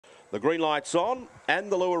The green light's on and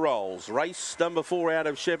the lure rolls. Race number 4 out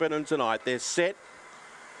of Shepparton tonight. They're set,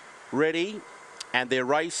 ready, and they're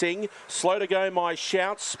racing. Slow to go, My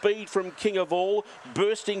Shout. Speed from King of All.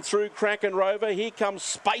 Bursting through Kraken Rover. Here comes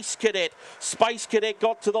Space Cadet. Space Cadet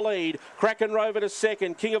got to the lead. Kraken Rover to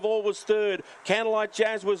second. King of All was third. Candlelight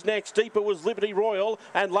Jazz was next. Deeper was Liberty Royal.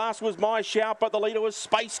 And last was My Shout, but the leader was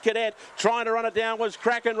Space Cadet. Trying to run it down was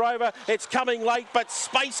Kraken Rover. It's coming late, but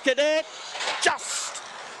Space Cadet just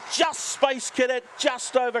Space Cadet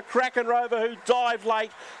just over Kraken Rover, who dived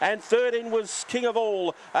late, and third in was King of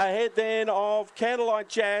All. Ahead then of Candlelight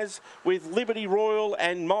Jazz with Liberty Royal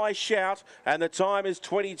and My Shout, and the time is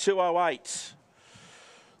 22:08.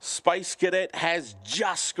 Space Cadet has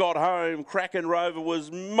just got home. Kraken Rover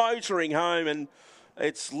was motoring home, and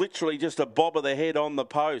it's literally just a bob of the head on the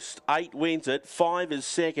post. 8 wins it, 5 is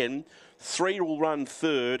second, 3 will run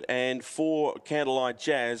third, and 4 Candlelight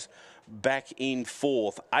Jazz back in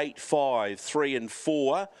fourth. 8, 5, 3 and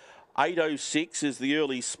 4. 8.06 is the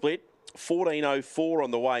early split. 14.04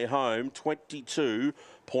 on the way home.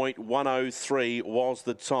 22.103 was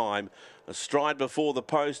the time. A stride before the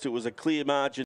post. It was a clear margin.